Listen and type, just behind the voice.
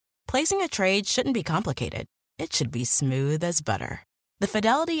Placing a trade shouldn't be complicated. It should be smooth as butter. The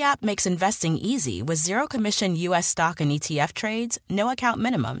Fidelity app makes investing easy with zero commission U.S. stock and ETF trades, no account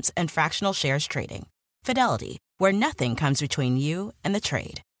minimums, and fractional shares trading. Fidelity, where nothing comes between you and the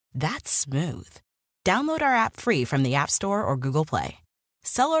trade. That's smooth. Download our app free from the App Store or Google Play.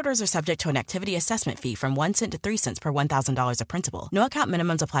 Sell orders are subject to an activity assessment fee from 1 cent to 3 cents per $1,000 of principal. No account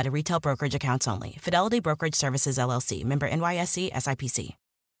minimums apply to retail brokerage accounts only. Fidelity Brokerage Services, LLC. Member NYSE, SIPC.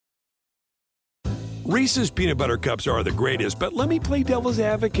 Reese's peanut butter cups are the greatest, but let me play devil's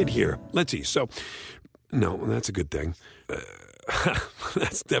advocate here. Let's see. So, no, that's a good thing.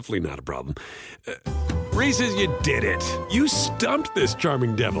 That's definitely not a problem. Reese's, you did it. You stumped this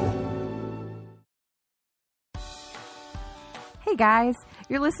charming devil. Hey guys,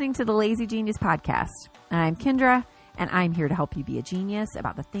 you're listening to the Lazy Genius Podcast. I'm Kendra, and I'm here to help you be a genius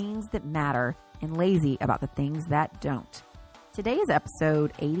about the things that matter and lazy about the things that don't. Today is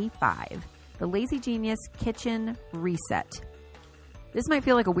episode 85, the Lazy Genius Kitchen Reset. This might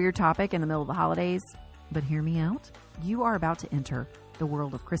feel like a weird topic in the middle of the holidays, but hear me out. You are about to enter the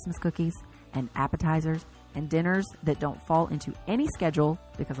world of Christmas cookies and appetizers and dinners that don't fall into any schedule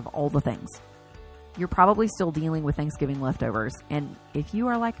because of all the things. You're probably still dealing with Thanksgiving leftovers, and if you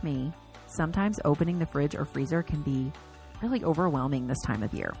are like me, sometimes opening the fridge or freezer can be really overwhelming this time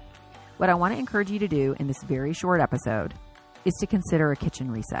of year. What I want to encourage you to do in this very short episode is to consider a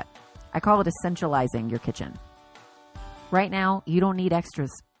kitchen reset. I call it essentializing your kitchen. Right now, you don't need extras.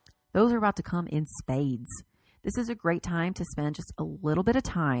 Those are about to come in spades. This is a great time to spend just a little bit of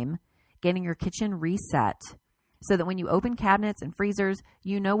time getting your kitchen reset so that when you open cabinets and freezers,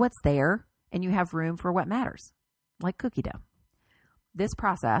 you know what's there and you have room for what matters, like cookie dough. This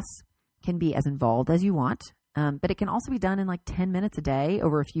process can be as involved as you want, but it can also be done in like 10 minutes a day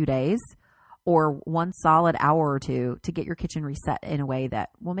over a few days or one solid hour or two to get your kitchen reset in a way that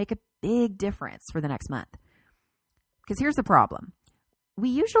will make a big difference for the next month. Because here's the problem. We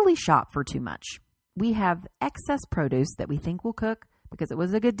usually shop for too much. We have excess produce that we think will cook because it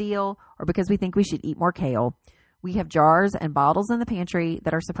was a good deal or because we think we should eat more kale. We have jars and bottles in the pantry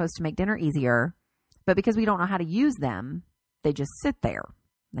that are supposed to make dinner easier, but because we don't know how to use them, they just sit there.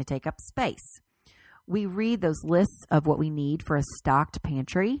 They take up space. We read those lists of what we need for a stocked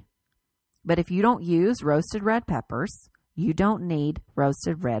pantry, but if you don't use roasted red peppers, you don't need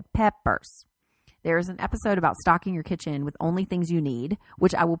roasted red peppers. There is an episode about stocking your kitchen with only things you need,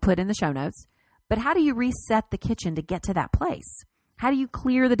 which I will put in the show notes. But how do you reset the kitchen to get to that place? How do you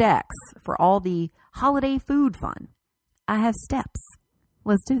clear the decks for all the holiday food fun? I have steps.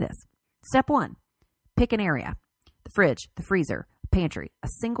 Let's do this. Step 1, pick an area. The fridge, the freezer, pantry, a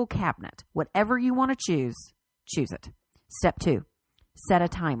single cabinet. Whatever you want to choose it. Step 2, set a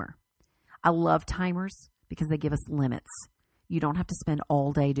timer. I love timers because they give us limits. You don't have to spend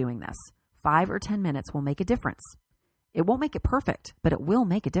all day doing this. 5 or 10 minutes will make a difference. It won't make it perfect, but it will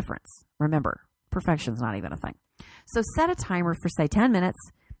make a difference. Remember, perfection's not even a thing. So set a timer for, say, 10 minutes,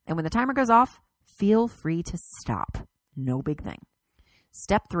 and when the timer goes off, feel free to stop. No big thing.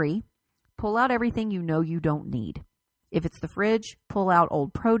 Step 3, pull out everything you know you don't need. If it's the fridge, pull out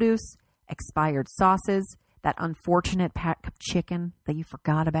old produce, expired sauces, that unfortunate pack of chicken that you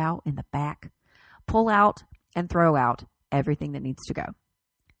forgot about in the back. Pull out and throw out everything that needs to go.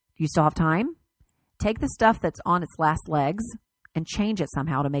 You still have time? Take the stuff that's on its last legs and change it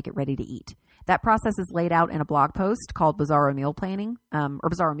somehow to make it ready to eat. That process is laid out in a blog post called Bizarro Meal Planning, or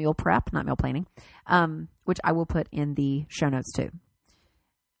Bizarro Meal Prep, not meal planning, which I will put in the show notes too.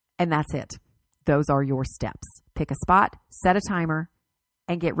 And that's it. Those are your steps. Pick a spot, set a timer,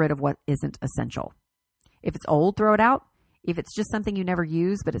 and get rid of what isn't essential. If it's old, throw it out. If it's just something you never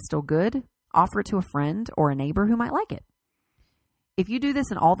use, but it's still good, offer it to a friend or a neighbor who might like it. If you do this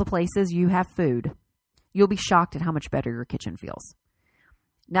in all the places you have food, you'll be shocked at how much better your kitchen feels.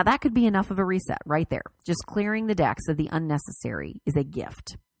 Now, that could be enough of a reset right there. Just clearing the decks of the unnecessary is a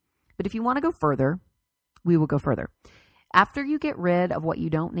gift. But if you want to go further, we will go further. After you get rid of what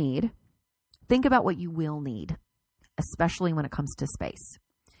you don't need, think about what you will need, especially when it comes to space.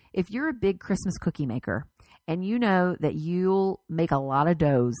 If you're a big Christmas cookie maker and you know that you'll make a lot of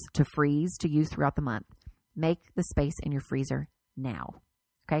doughs to freeze to use throughout the month, make the space in your freezer now.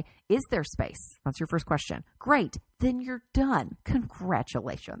 Okay. Is there space? That's your first question. Great. Then you're done.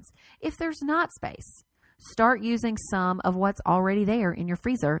 Congratulations. If there's not space, start using some of what's already there in your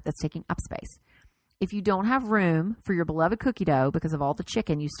freezer that's taking up space. If you don't have room for your beloved cookie dough because of all the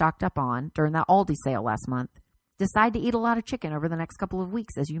chicken you stocked up on during that Aldi sale last month, decide to eat a lot of chicken over the next couple of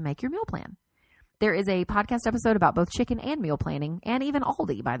weeks as you make your meal plan. There is a podcast episode about both chicken and meal planning, and even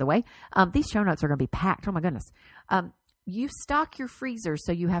Aldi, by the way. These show notes are going to be packed. Oh my goodness. you stock your freezer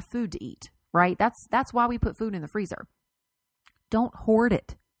so you have food to eat, right? That's why we put food in the freezer. Don't hoard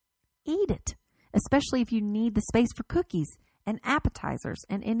it. Eat it, especially if you need the space for cookies and appetizers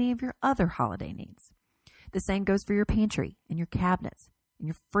and any of your other holiday needs. The same goes for your pantry and your cabinets and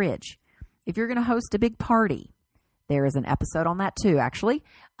your fridge. If you're going to host a big party, there is an episode on that too, actually.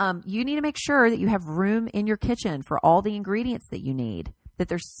 You need to make sure that you have room in your kitchen for all the ingredients that you need, that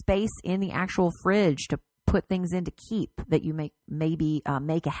there's space in the actual fridge to put things in to keep that you maybe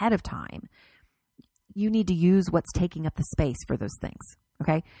make ahead of time. You need to use what's taking up the space for those things,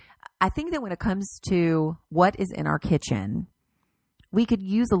 okay? I think that when it comes to what is in our kitchen, we could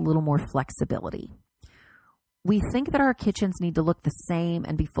use a little more flexibility. We think that our kitchens need to look the same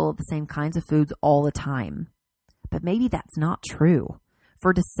and be full of the same kinds of foods all the time. But maybe that's not true.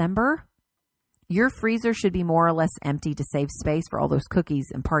 For December, your freezer should be more or less empty to save space for all those cookies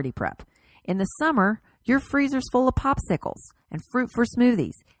and party prep. In the summer, your freezer's full of popsicles and fruit for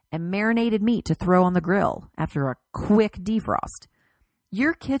smoothies and marinated meat to throw on the grill after a quick defrost.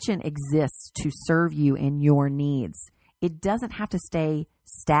 Your kitchen exists to serve you and your needs. It doesn't have to stay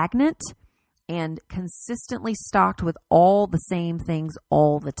stagnant and consistently stocked with all the same things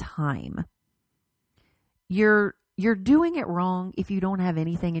all the time. You're doing it wrong if you don't have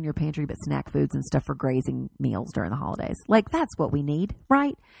anything in your pantry but snack foods and stuff for grazing meals during the holidays. Like, that's what we need,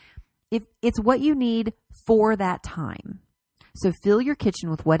 right? If it's what you need for that time. So fill your kitchen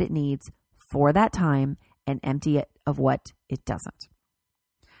with what it needs for that time and empty it of what it doesn't.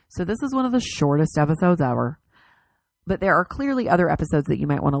 So this is one of the shortest episodes ever, but there are clearly other episodes that you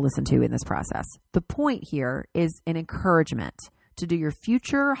might want to listen to in this process. The point here is an encouragement to do your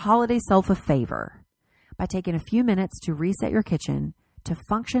future holiday self a favor by taking a few minutes to reset your kitchen to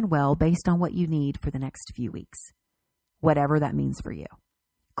function well based on what you need for the next few weeks, whatever that means for you.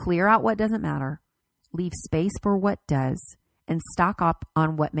 Clear out what doesn't matter, leave space for what does, and stock up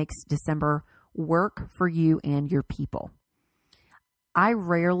on what makes December work for you and your people.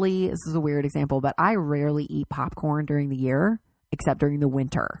 This is a weird example, but I rarely eat popcorn during the year, except during the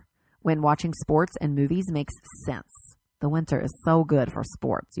winter, when watching sports and movies makes sense. The winter is so good for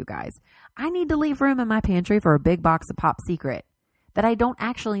sports, you guys. I need to leave room in my pantry for a big box of Pop Secret that I don't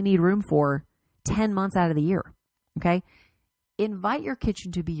actually need room for 10 months out of the year, okay? Invite your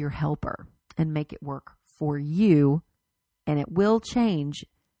kitchen to be your helper and make it work for you, and it will change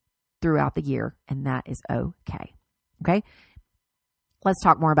throughout the year, and that is okay, okay? Let's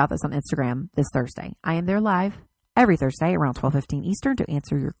talk more about this on Instagram this Thursday. I am there live every Thursday around 12:15 Eastern to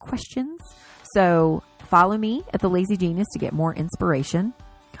answer your questions. So follow me at The Lazy Genius to get more inspiration.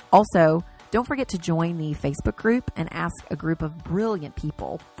 Also, don't forget to join the Facebook group and ask a group of brilliant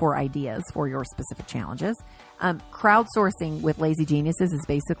people for ideas for your specific challenges. Crowdsourcing with Lazy Geniuses is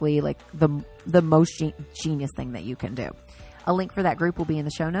basically like the most genius thing that you can do. A link for that group will be in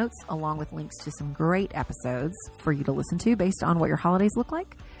the show notes, along with links to some great episodes for you to listen to based on what your holidays look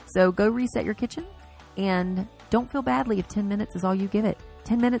like. So go reset your kitchen, and don't feel badly if 10 minutes is all you give it.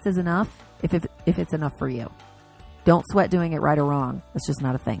 10 minutes is enough if it's enough for you. Don't sweat doing it right or wrong. That's just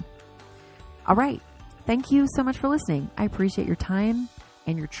not a thing. All right. Thank you so much for listening. I appreciate your time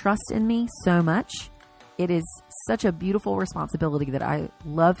and your trust in me so much. It is such a beautiful responsibility that I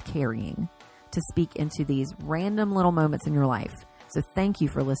love carrying to speak into these random little moments in your life. So thank you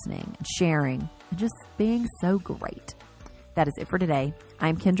for listening and sharing and just being so great. That is it for today.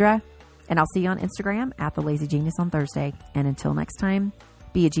 I'm Kendra, and I'll see you on Instagram at The Lazy Genius on Thursday. And until next time,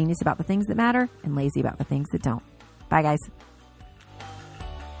 be a genius about the things that matter and lazy about the things that don't. Bye, guys.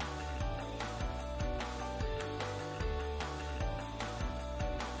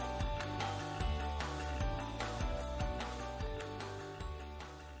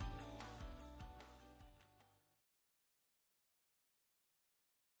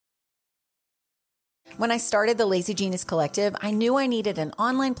 When I started the Lazy Genius Collective, I knew I needed an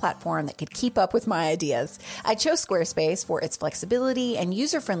online platform that could keep up with my ideas. I chose Squarespace for its flexibility and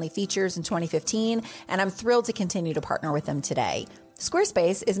user-friendly features in 2015, and I'm thrilled to continue to partner with them today.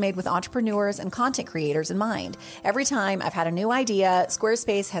 Squarespace is made with entrepreneurs and content creators in mind. Every time I've had a new idea,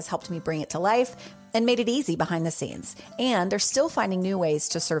 Squarespace has helped me bring it to life and made it easy behind the scenes. And they're still finding new ways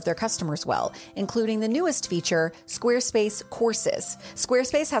to serve their customers well, including the newest feature, Squarespace Courses.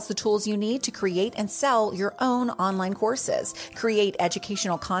 Squarespace has the tools you need to create and sell your own online courses. Create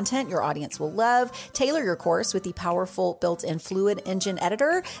educational content your audience will love, tailor your course with the powerful built-in Fluid Engine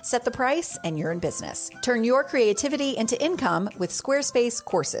editor, set the price, and you're in business. Turn your creativity into income with Squarespace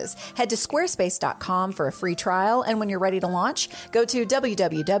Courses. Head to squarespace.com for a free trial, and when you're ready to launch, go to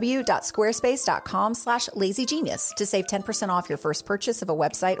www.squarespace.com squarespace.com/lazygenius to save 10% off your first purchase of a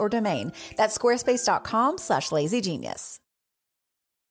website or domain. That's squarespace.com/lazygenius.